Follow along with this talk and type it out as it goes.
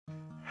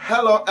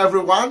Hello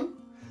everyone,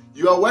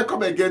 you are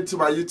welcome again to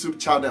my YouTube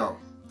channel.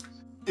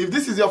 If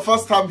this is your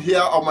first time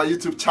here on my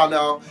YouTube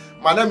channel,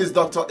 my name is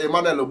Dr.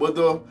 Emmanuel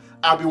Ogbodo.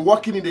 I've been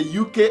working in the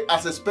UK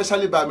as a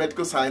specialty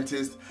biomedical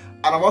scientist,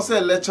 and I'm also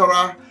a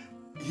lecturer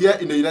here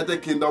in the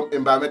United Kingdom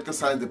in Biomedical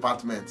Science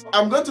Department.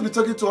 I'm going to be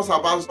talking to us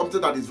about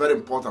something that is very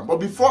important, but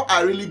before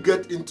I really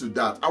get into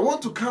that, I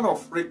want to kind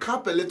of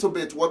recap a little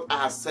bit what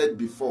I have said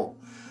before.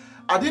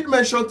 I did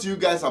mention to you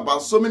guys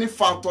about so many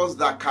factors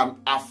that can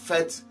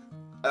affect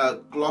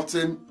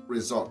clotting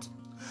result.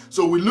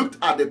 So we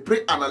looked at the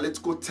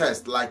pre-analytical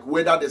test, like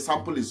whether the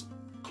sample is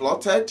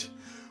clotted,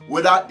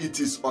 whether it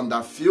is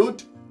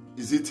underfilled,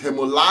 is it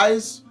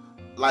hemolyzed,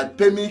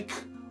 lipemic,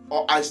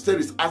 or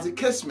hysteresis, as the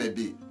case may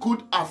be,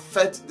 could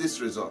affect this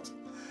result.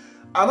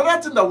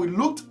 Another thing that we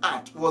looked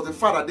at was the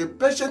fact that the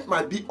patient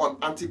might be on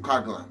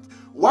anticoagulant.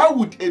 Why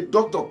would a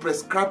doctor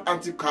prescribe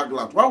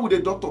anticoagulant? Why would a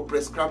doctor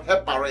prescribe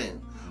heparin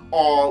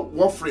or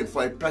warfarin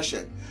for a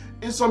patient?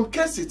 In some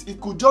cases, it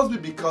could just be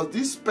because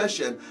this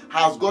patient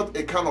has got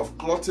a kind of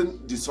clotting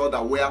disorder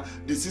where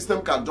the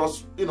system can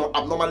just,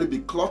 abnormally be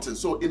clotting.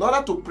 So in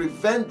order to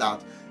prevent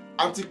that,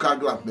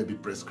 anticoagulant may be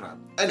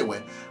prescribed.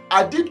 Anyway,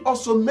 I did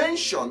also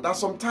mention that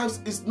sometimes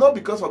it's not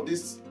because of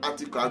this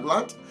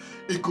anticoagulant,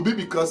 it could be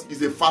because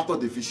it's a factor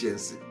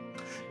deficiency.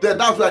 Then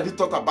that's why I did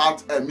talk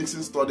about a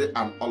mixing study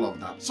and all of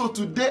that. So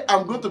today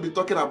I'm going to be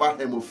talking about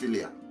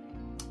hemophilia.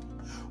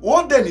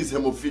 What then is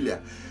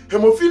hemophilia?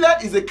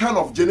 Hemophilia is a kind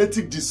of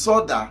genetic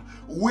disorder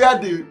where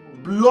the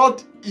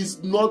blood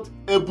is not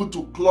able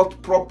to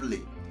clot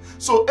properly.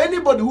 So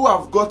anybody who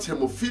have got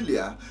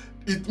hemophilia,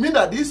 it means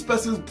that this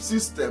person's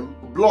system,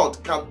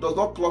 blood, does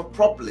not clot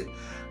properly.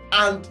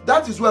 And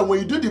that is why when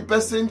you do the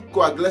person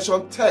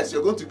coagulation test,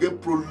 you're going to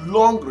get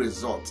prolonged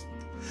results,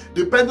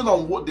 depending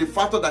on what the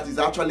factor that is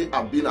actually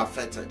being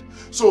affected.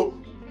 So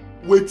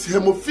with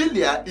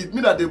hemophilia, it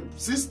means that the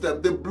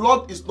system, the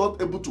blood is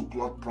not able to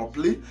clot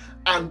properly,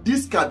 and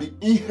this can be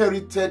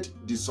inherited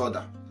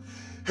disorder.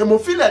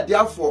 Hemophilia,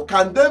 therefore,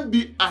 can then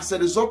be as a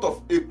result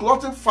of a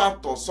clotting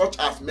factor such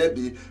as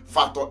maybe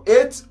factor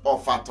 8 or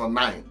factor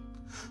 9.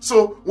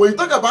 So when you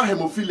talk about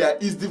hemophilia,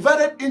 it's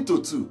divided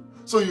into two.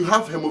 So you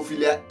have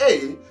hemophilia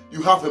A,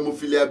 you have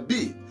hemophilia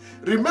B.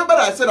 Remember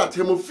that I said that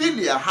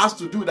hemophilia has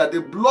to do that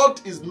the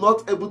blood is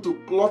not able to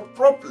clot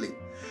properly,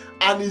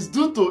 and is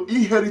due to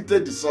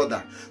inherited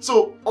disorder.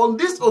 So on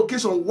this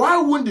occasion,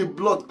 why won't the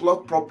blood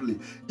clot properly?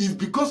 Is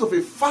because of a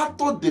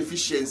factor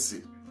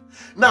deficiency.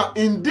 Now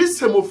in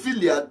this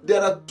hemophilia,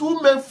 there are two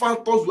main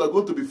factors we are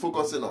going to be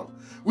focusing on,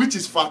 which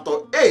is factor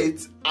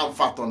 8 and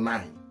factor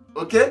 9.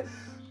 Okay?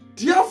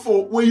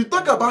 Therefore, when you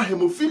talk about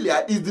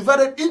hemophilia, it's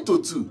divided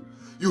into two.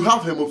 You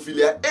have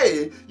hemophilia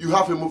A, you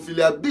have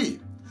hemophilia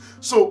B.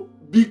 So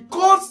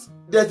because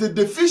there's a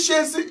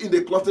deficiency in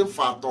the clotting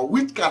factor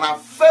which can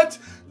affect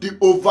the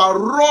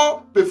overall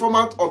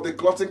performance of the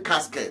clotting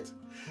cascade.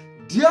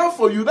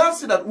 Therefore, you now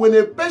see that when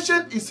a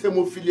patient is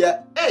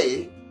hemophilia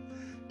A,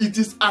 it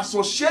is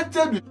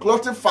associated with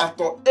clotting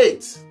factor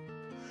 8.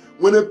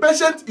 When a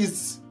patient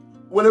is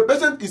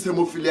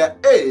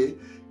hemophilia A,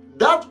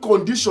 that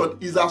condition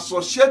is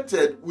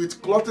associated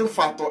with clotting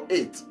factor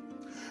 8.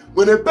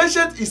 When a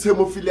patient is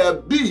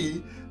hemophilia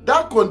B,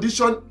 that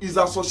condition is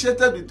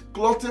associated with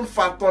clotting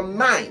factor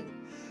 9.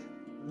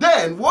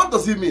 Then, what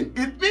does it mean?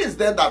 It means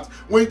then that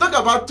when you talk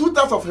about two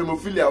types of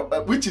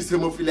hemophilia, which is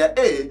hemophilia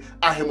A and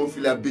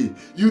hemophilia B,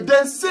 you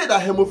then say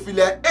that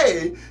hemophilia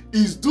A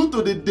is due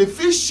to the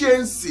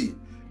deficiency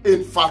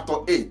in factor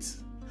 8,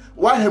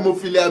 while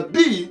hemophilia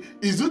B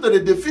is due to the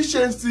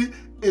deficiency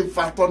in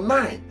factor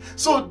 9.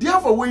 So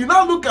therefore, when you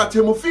now look at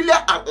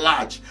hemophilia at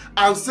large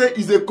and say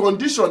it's a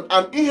condition,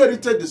 an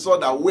inherited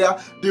disorder where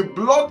the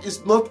blood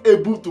is not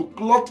able to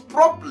clot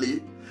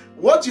properly,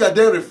 what you are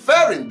then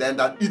referring then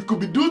that it could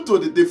be due to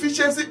the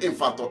deficiency in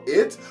factor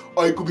 8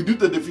 or it could be due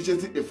to the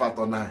deficiency in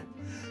factor 9.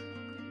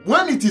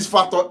 When it is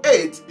factor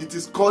 8, it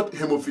is called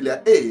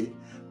hemophilia A,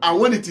 and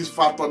when it is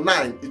factor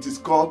 9, it is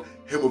called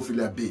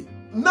hemophilia B.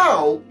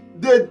 Now,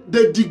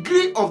 the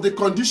degree of the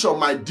condition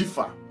might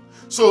differ.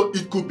 So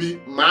it could be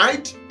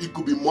mild, it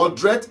could be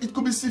moderate, it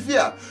could be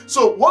severe.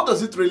 So what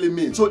does it really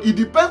mean? So it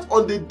depends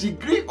on the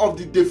degree of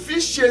the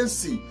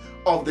deficiency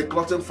of the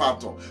clotting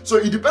factor. So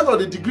it depends on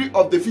the degree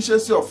of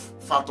deficiency of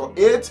factor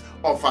 8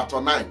 or factor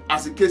 9,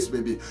 as the case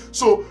may be.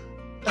 So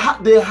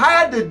the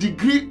higher the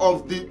degree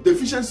of the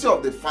deficiency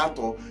of the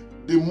factor,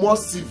 the more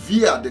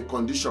severe the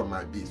condition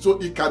might be. So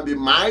it can be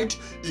mild,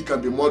 it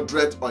can be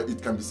moderate, or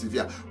it can be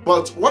severe.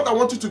 But what I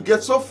want you to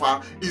get so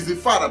far is the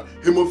fact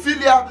that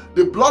hemophilia,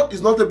 the blood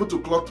is not able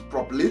to clot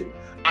properly,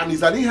 and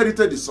is an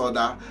inherited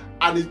disorder,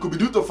 and it could be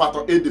due to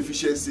factor 8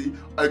 deficiency,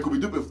 or it could be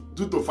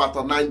due to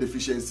factor 9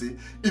 deficiency.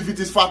 If it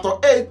is factor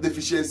 8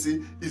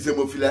 deficiency, it's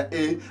hemophilia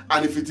A,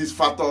 and if it is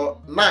factor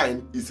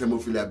 9, it's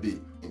hemophilia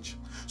B.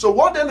 So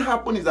what then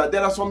happens is that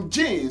there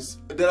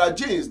are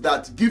genes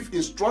that give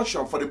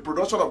instruction for the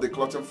production of the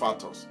clotting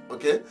factors,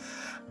 okay?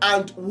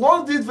 And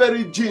once these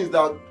very genes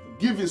that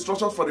give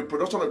instructions for the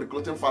production of the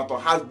clotting factor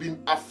has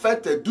been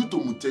affected due to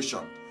mutation,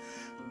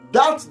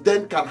 that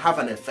then can have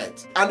an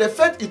effect. And the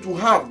effect it will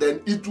have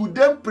then, it will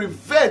then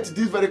prevent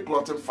these very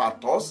clotting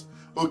factors,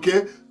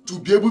 okay, to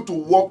be able to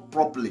work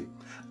properly.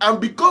 And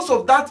because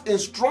of that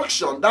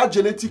instruction, that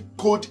genetic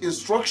code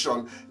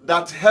instruction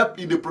that help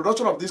in the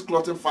production of these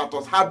clotting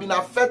factors have been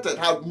affected,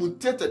 have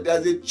mutated,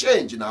 there's a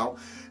change now.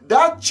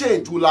 That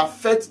change will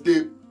affect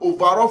the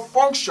overall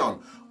function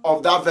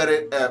of that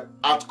very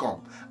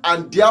outcome,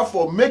 and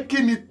therefore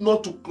making it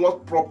not to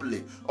clot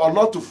properly or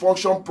not to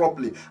function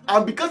properly.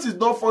 And because it's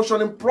not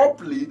functioning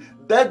properly,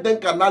 that then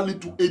can now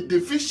lead to a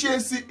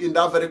deficiency in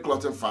that very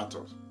clotting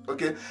factor.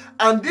 Okay,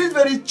 and these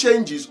very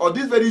changes or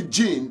this very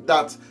gene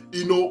that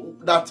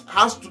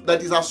that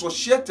is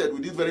associated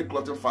with this very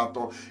clotting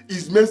factor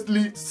is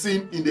mostly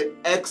seen in the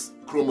X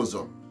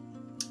chromosome.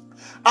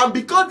 And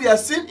because they are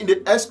seen in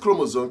the X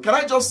chromosome, can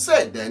I just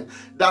say then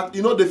that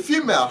the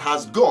female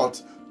has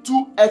got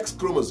 2 X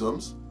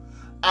chromosomes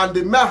and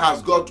the male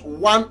has got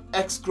 1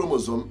 X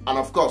chromosome and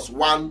of course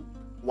 1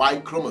 Y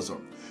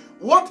chromosome.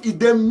 What it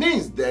then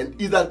means then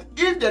is that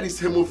if there is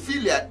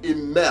hemophilia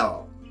in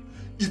male,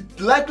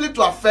 it's likely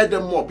to affect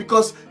them more,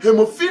 because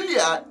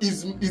hemophilia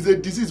is a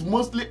disease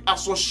mostly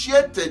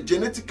associated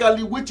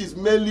genetically, which is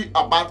mainly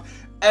about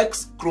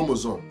X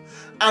chromosome.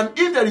 And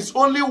if there is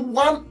only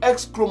 1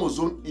 X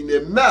chromosome in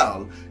a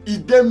male,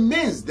 it then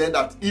means then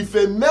that if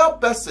a male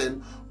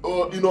person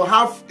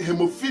have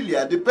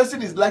hemophilia, the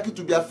person is likely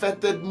to be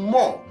affected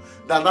more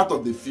than that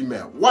of the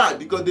female. Why?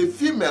 Because the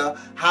female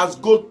has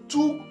got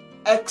 2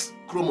 X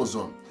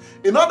chromosome.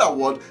 In other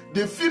words,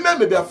 the female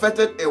may be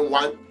affected in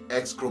 1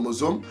 X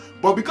chromosome,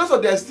 but because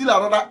of there's still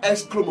another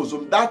X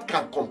chromosome that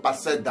can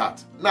compensate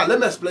that. Now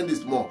let me explain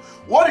this more.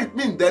 What it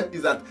means then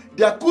is that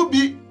there could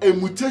be a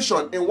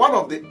mutation in one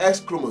of the X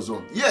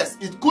chromosomes. Yes,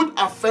 it could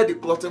affect the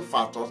clotting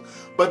factors,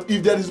 but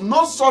if there is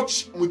no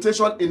such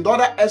mutation in the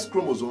other X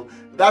chromosome,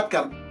 that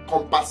can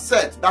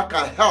compensate, that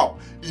can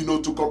help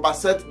to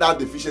compensate that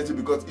deficiency,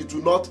 because it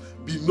will not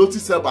be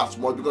noticeable as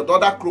much, because the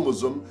other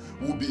chromosome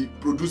will be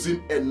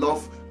producing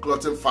enough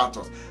clotting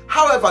factors.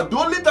 However, the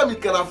only time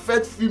it can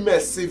affect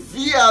females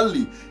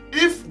severely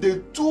if the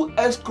 2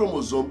 X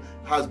chromosome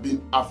has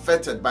been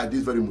affected by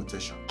this very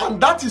mutation.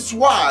 And that is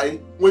why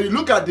when you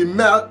look at the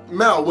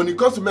male, when it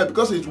comes to male,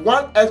 because it's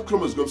 1 X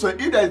chromosome, so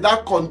if there is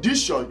that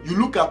condition, you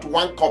look at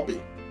 1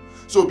 copy.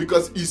 So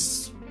because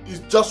it's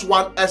just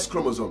 1 X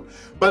chromosome.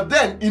 But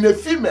then in a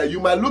female, you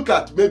might look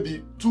at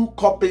maybe 2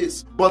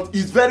 copies, but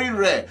it's very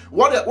rare.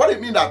 What it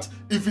means that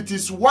if it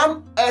is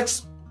 1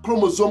 X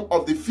chromosome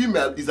of the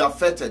female is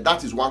affected,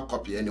 that is 1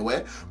 copy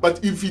anyway.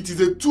 But if it is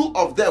a 2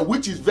 of them,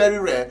 which is very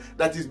rare,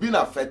 that is being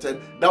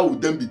affected, that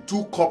would then be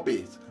 2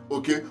 copies,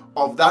 okay,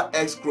 of that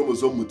X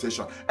chromosome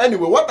mutation.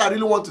 Anyway, what I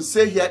really want to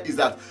say here is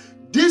that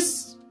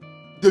this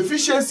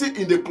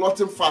deficiency in the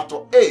clotting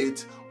factor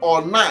 8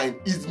 or 9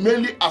 is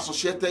mainly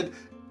associated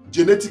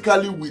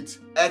genetically with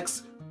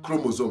X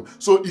chromosome.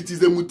 So it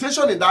is a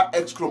mutation in that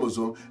X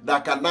chromosome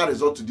that can now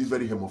result to this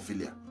very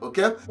hemophilia.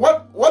 Okay,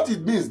 what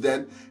it means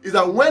then is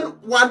that when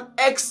 1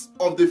 X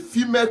of the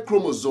female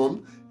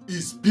chromosome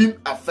is being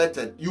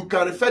affected, you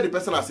can refer the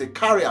person as a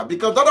carrier,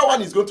 because the other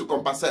one is going to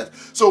compensate.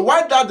 So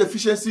while that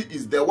deficiency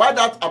is there, while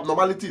that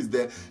abnormality is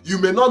there, you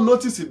may not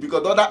notice it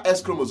because the other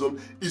X chromosome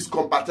is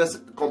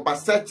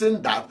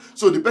compensating that.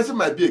 So the person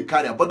might be a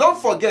carrier. But don't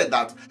forget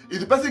that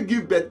if the person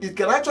gives birth, it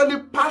can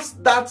actually pass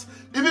that.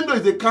 Even though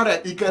it's a carrier,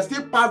 it can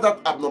still pass that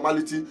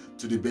abnormality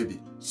to the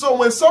baby. So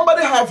when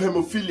somebody has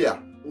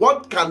hemophilia,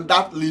 what can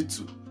that lead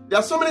to? There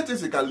are so many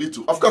things it can lead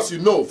to. Of course,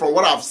 from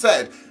what I've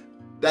said,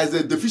 there is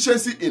a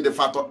deficiency in the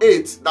factor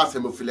 8, that's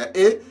hemophilia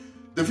A,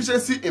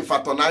 deficiency in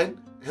factor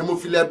 9,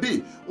 hemophilia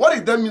B. What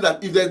it then means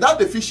that if there's that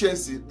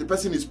deficiency, the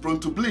person is prone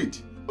to bleed,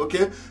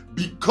 okay?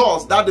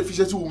 Because that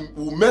deficiency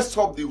will mess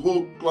up the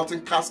whole clotting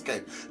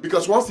cascade.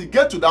 Because once you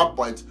get to that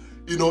point,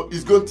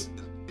 it's going to,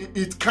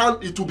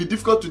 it will be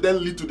difficult to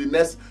then lead to the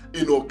next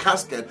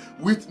cascade,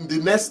 with the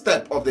next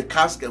step of the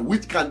cascade,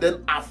 which can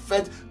then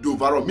affect the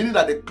overall, meaning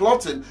that the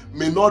clotting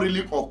may not really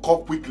occur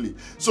quickly.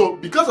 So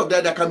because of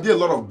that, there can be a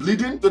lot of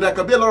bleeding. So there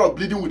can be a lot of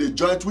bleeding with the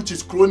joint, which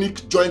is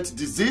chronic joint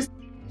disease.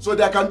 So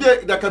there can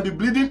be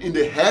bleeding in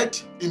the head,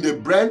 in the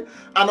brain,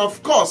 and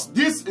of course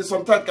this is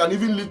sometimes can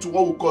even lead to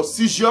what we call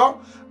seizure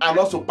and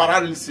also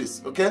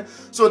paralysis. Okay,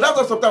 so that's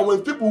why sometimes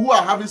when people who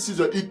are having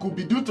seizure, it could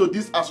be due to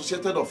this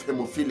associated of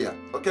hemophilia.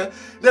 Okay,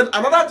 then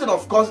another thing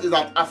of course is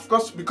that of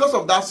course because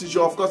of that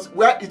seizure, of course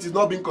where it is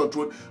not being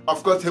controlled,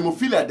 of course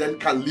hemophilia then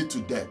can lead to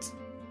death.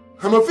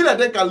 Hemophilia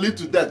then can lead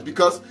to death,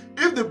 because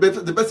if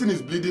the person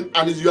is bleeding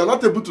and you are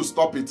not able to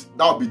stop it,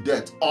 that will be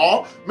death.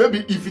 Or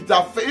maybe if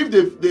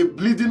the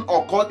bleeding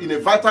occurred in a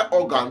vital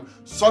organ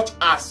such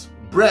as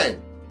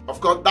brain,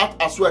 of course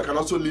that as well can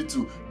also lead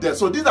to death.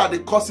 So these are the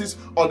causes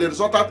or the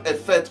resultant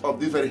effect of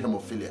this very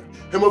hemophilia.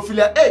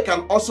 Hemophilia A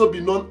can also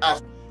be known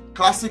as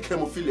classic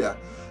hemophilia,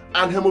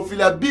 and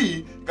hemophilia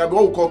B can be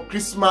what we call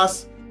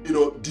Christmas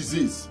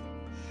disease.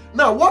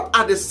 Now, what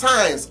are the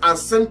signs and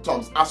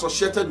symptoms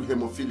associated with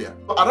hemophilia?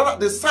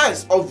 The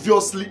signs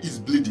obviously is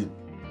bleeding.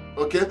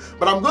 okay?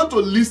 But I'm going to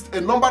list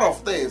a number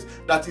of things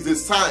that is a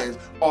sign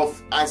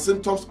of and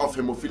symptoms of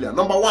hemophilia.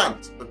 Number one,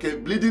 okay,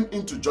 bleeding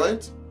into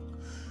joint.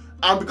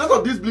 And because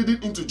of this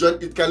bleeding into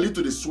joint, it can lead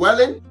to the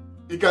swelling,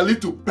 it can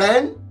lead to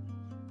pain,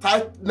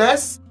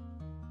 tightness,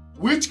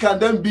 which can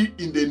then be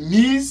in the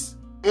knees,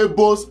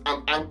 elbows,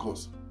 and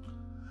ankles.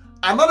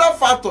 Another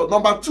factor,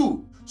 number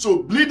two,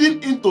 so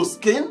bleeding into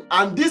skin,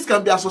 and this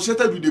can be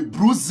associated with the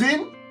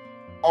bruising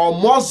or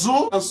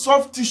muscle and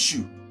soft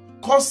tissue,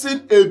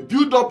 causing a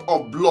buildup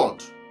of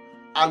blood,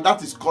 and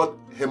that is called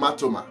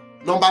hematoma.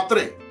 Number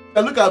three,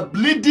 you look at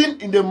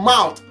bleeding in the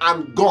mouth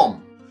and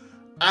gum,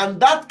 and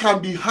that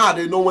can be hard.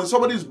 When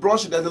somebody is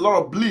brushing, there's a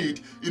lot of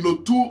bleed.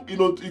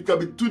 It can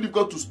be too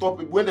difficult to stop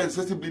it when there's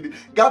excessive bleeding.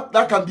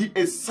 That can be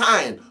a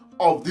sign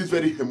of this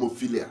very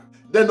hemophilia.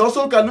 Then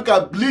also you can look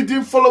at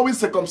bleeding following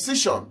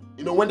circumcision.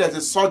 When there's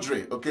a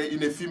surgery, okay,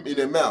 in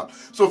a male.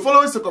 So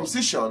following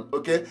circumcision,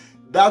 okay,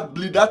 that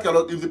bleed, that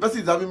cannot, if the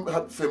person is having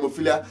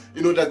hemophilia,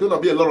 there's going to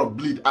be a lot of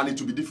bleed and it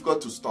will be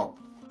difficult to stop.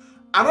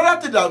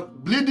 Another thing,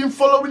 that bleeding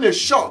following a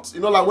shot,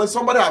 like when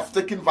somebody has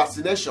taken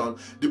vaccination,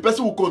 the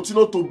person will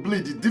continue to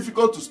bleed, it's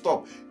difficult to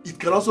stop. It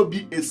can also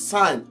be a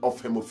sign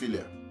of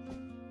hemophilia.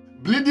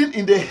 Bleeding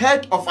in the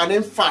head of an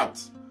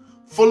infant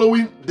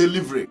following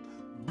delivery.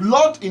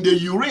 Blood in the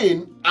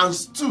urine and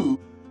stool,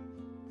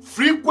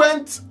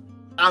 frequent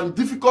and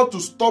difficult to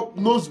stop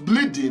nose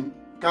bleeding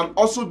can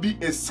also be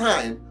a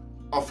sign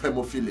of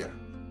hemophilia.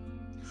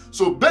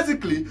 So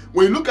basically,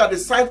 when you look at the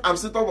signs and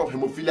symptoms of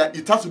hemophilia,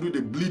 it has to do with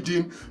the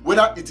bleeding,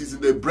 whether it is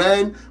in the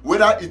brain,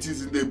 whether it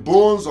is in the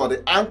bones or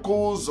the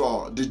ankles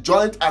or the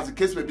joint, as the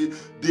case may be.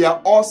 They are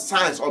all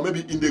signs, or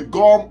maybe in the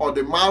gum or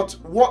the mouth.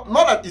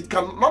 Not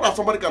that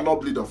somebody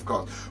cannot bleed, of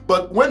course,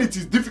 but when it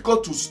is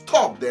difficult to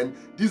stop, then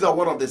these are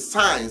one of the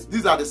signs.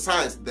 These are the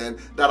signs then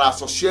that are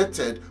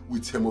associated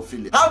with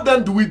hemophilia. How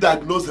then do we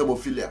diagnose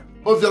hemophilia?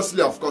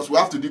 Obviously, of course, we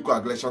have to do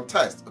coagulation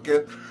test.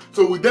 Okay,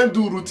 so we then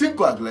do routine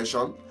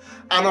coagulation.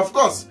 And of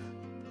course,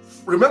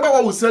 remember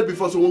what we said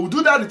before. So when we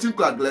do that routine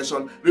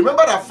coagulation,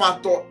 remember that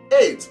factor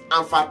 8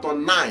 and factor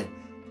 9,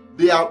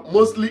 they are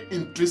mostly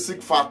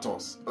intrinsic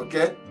factors.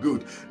 Okay,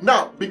 good.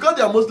 Now, because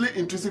they are mostly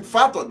intrinsic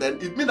factors, then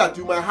it means that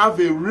you might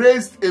have a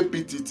raised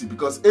APTT,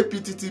 because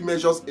APTT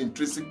measures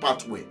intrinsic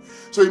pathway.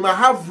 So you might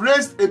have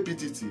raised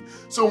APTT.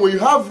 So when you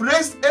have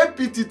raised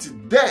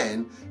APTT,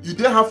 then you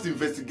then have to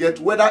investigate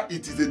whether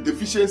it is a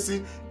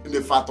deficiency in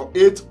the factor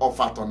 8 or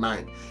factor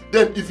 9.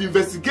 Then if you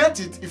investigate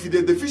it, if it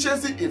is a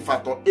deficiency in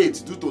factor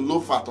 8 due to low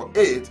factor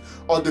 8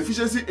 or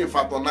deficiency in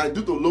factor 9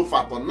 due to low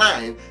factor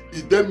 9,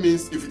 it then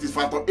means if it is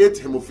factor 8,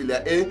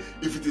 hemophilia A,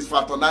 if it is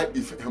factor 9,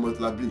 if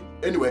hemophilia B.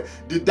 Anyway,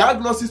 the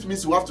diagnosis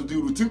means you have to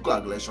do routine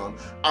coagulation,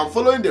 and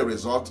following the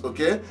result,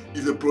 okay,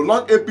 if a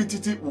prolonged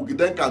APTT, we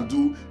then can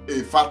do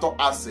a factor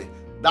assay.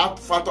 That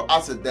factor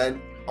assay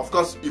then, of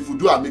course, if we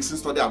do a mixing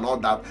study and all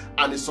that,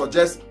 and it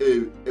suggests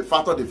a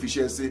factor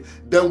deficiency,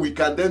 then we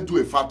can then do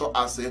a factor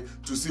assay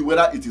to see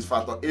whether it is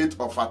factor 8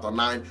 or factor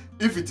 9.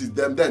 If it is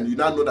them, then you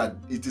now know that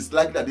it is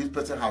likely that this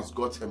person has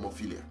got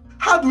hemophilia.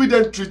 How do we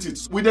then treat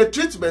it? With the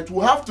treatment,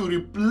 we have to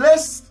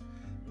replace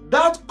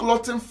that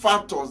clotting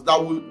factors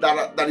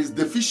that is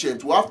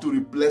deficient. We have to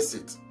replace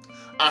it.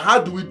 And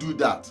how do we do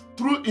that?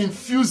 Through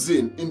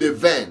infusing in the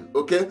vein,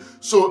 okay?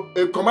 So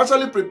a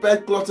commercially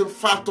prepared clotting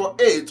factor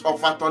 8 or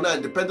factor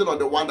 9, depending on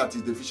the one that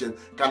is deficient,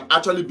 can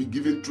actually be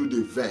given through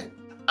the vein.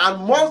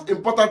 And most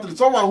importantly,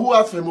 someone who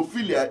has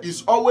hemophilia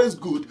is always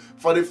good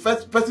for the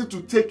first person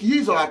to take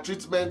his or her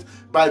treatment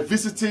by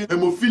visiting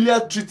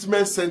Hemophilia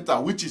Treatment Center,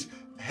 which is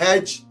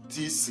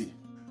HTC.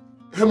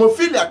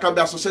 Hemophilia can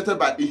be associated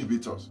by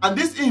inhibitors. And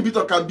this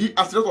inhibitor can be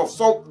as a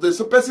result of the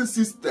suppressing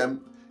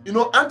system.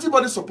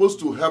 Antibodies supposed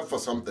to help for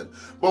something,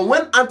 but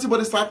when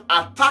antibodies start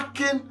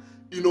attacking,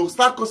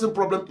 start causing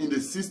problem in the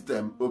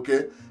system,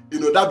 okay,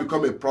 that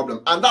become a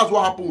problem. And that's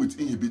what happened with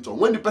inhibitor.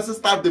 When the person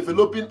starts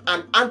developing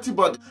an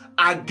antibody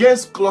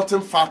against clotting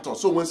factors.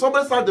 So when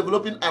somebody starts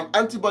developing an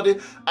antibody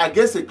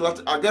against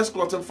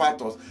clotting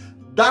factors,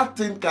 that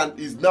thing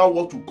is now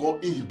what we call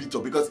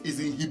inhibitor, because it's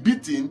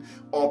inhibiting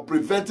or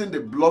preventing the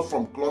blood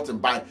from clotting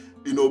by,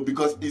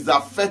 because it's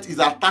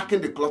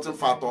attacking the clotting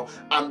factor,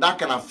 and that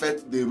can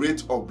affect the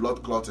rate of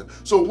blood clotting.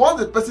 So once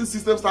the person's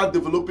system starts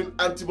developing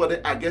antibody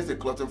against the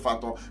clotting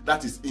factor,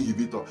 that is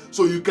inhibitor.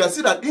 So you can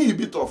see that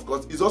inhibitor, of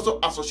course, is also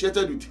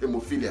associated with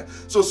hemophilia.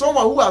 So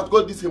someone who has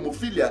got this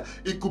hemophilia,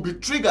 it could be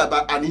triggered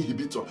by an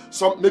inhibitor.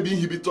 Maybe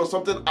inhibitor,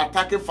 something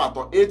attacking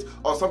factor 8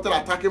 or something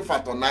attacking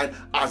factor 9,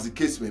 as the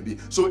case may be.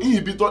 So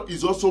inhibitor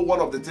is also one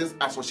of the things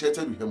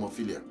associated with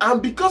hemophilia.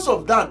 And because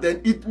of that,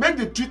 then it makes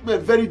the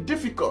treatment very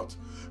difficult.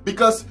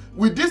 Because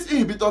with this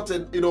inhibitor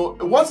thing,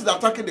 once it's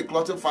attacking the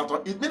clotting factor,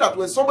 it means that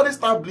when somebody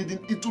starts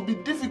bleeding, it will be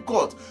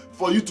difficult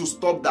for you to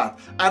stop that.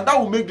 And that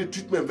will make the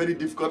treatment very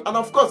difficult. And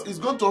of course, it's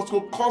going to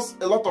also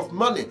cost a lot of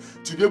money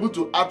to be able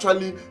to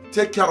actually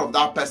take care of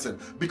that person.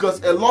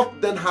 Because a lot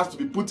then has to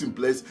be put in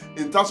place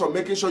in terms of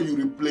making sure you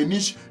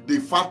replenish the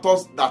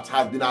factors that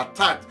have been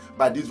attacked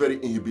by these very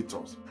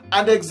inhibitors.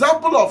 An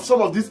example of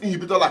some of these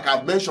inhibitors, like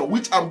I've mentioned,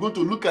 which I'm going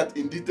to look at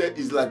in detail,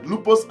 is like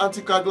lupus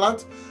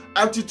anticoagulant,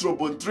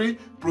 antithrombin 3,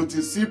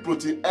 protein C,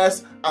 protein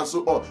S, and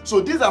so on.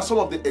 So these are some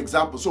of the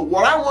examples. So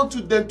what I want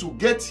you then to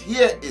get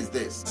here is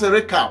this. It's a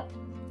recap.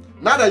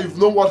 Now that you've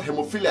known what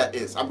hemophilia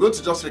is, I'm going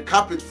to just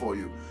recap it for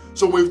you.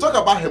 So when we talk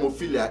about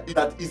hemophilia,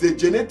 that is a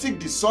genetic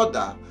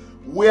disorder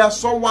where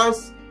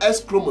someone's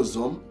X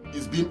chromosome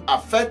is being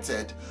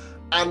affected,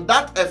 and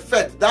that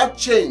effect, that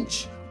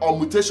change or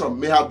mutation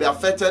may have been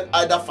affected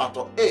either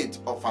factor 8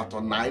 or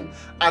factor 9,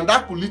 and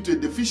that could lead to a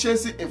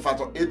deficiency in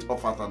factor 8 or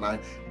factor 9,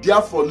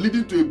 therefore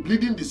leading to a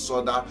bleeding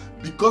disorder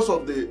because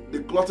of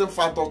the clotting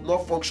factors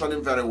not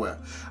functioning very well.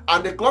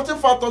 And the clotting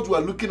factors we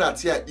are looking at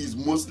here is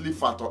mostly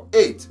factor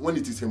 8 when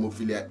it is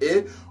hemophilia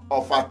A,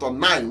 or factor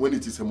 9 when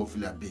it is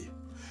hemophilia B.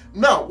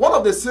 Now, one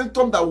of the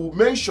symptoms that we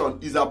mention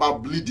is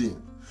about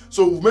bleeding.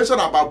 So we mentioned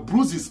about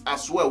bruises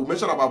as well. We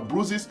mentioned about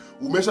bruises.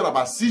 We mentioned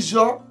about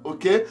seizure.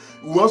 Okay.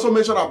 We also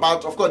mentioned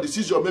about, of course, the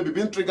seizure may be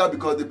being triggered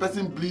because the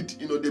person bleed.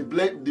 You know, the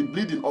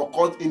bleeding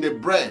occurs in the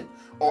brain,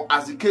 or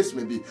as the case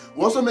may be.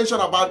 We also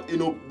mentioned about, you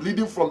know,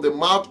 bleeding from the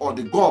mouth or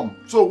the gum.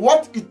 So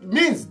what it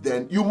means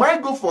then, you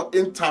might go for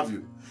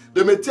interview.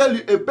 They may tell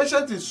you a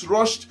patient is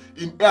rushed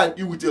in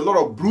A&E with a lot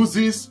of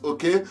bruises,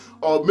 okay,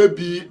 or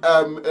maybe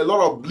a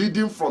lot of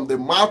bleeding from the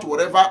mouth,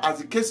 whatever, as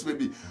the case may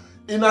be.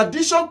 In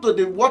addition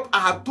to what I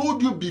had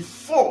told you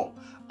before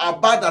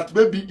about that,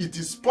 maybe it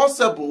is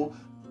possible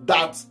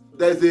that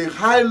there's a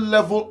high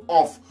level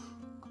of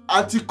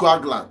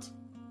anticoagulant.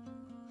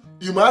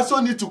 You might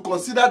also need to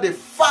consider the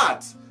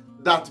fact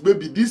that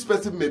maybe this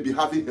person may be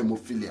having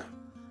hemophilia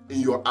in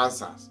your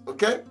answers.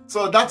 Okay,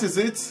 so that is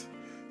it.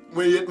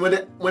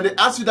 When they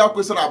ask you that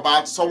question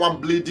about someone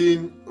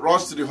bleeding,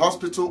 rush to the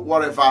hospital,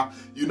 whatever,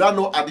 you now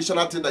know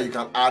additional thing that you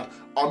can add.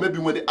 Or maybe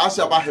when they ask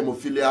you about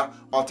hemophilia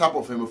or type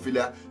of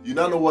hemophilia, you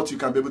now know what you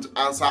can be able to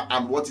answer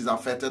and what is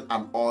affected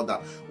and all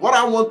that. What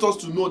I want us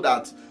to know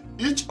that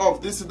each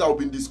of these things that we've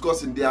been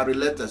discussing, they are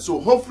related. So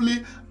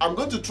hopefully I'm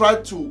going to try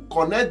to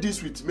connect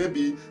this with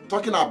maybe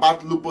talking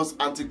about lupus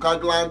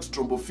anticoagulant,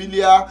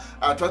 thrombophilia,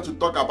 try to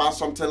talk about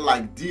something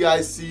like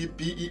DIC,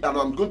 PE, and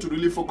I'm going to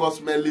really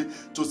focus mainly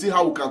to see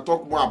how we can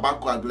talk more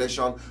about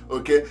coagulation.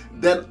 Okay,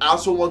 then I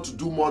also want to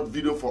do more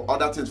video for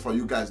other things for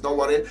you guys, don't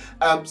worry.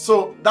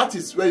 So that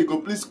is where you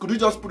go. Please, could you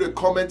just put a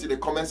comment in the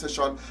comment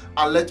section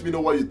and let me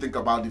know what you think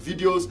about the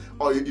videos,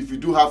 or if you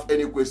do have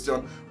any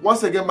question.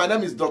 Once again, my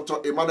name is Dr.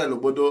 Emmanuel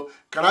Ogbodo.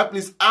 Can I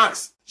please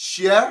ask,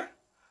 share,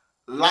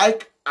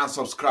 like, and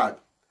subscribe?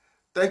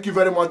 Thank you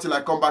very much till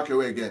I come back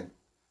away again.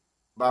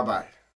 Bye-bye.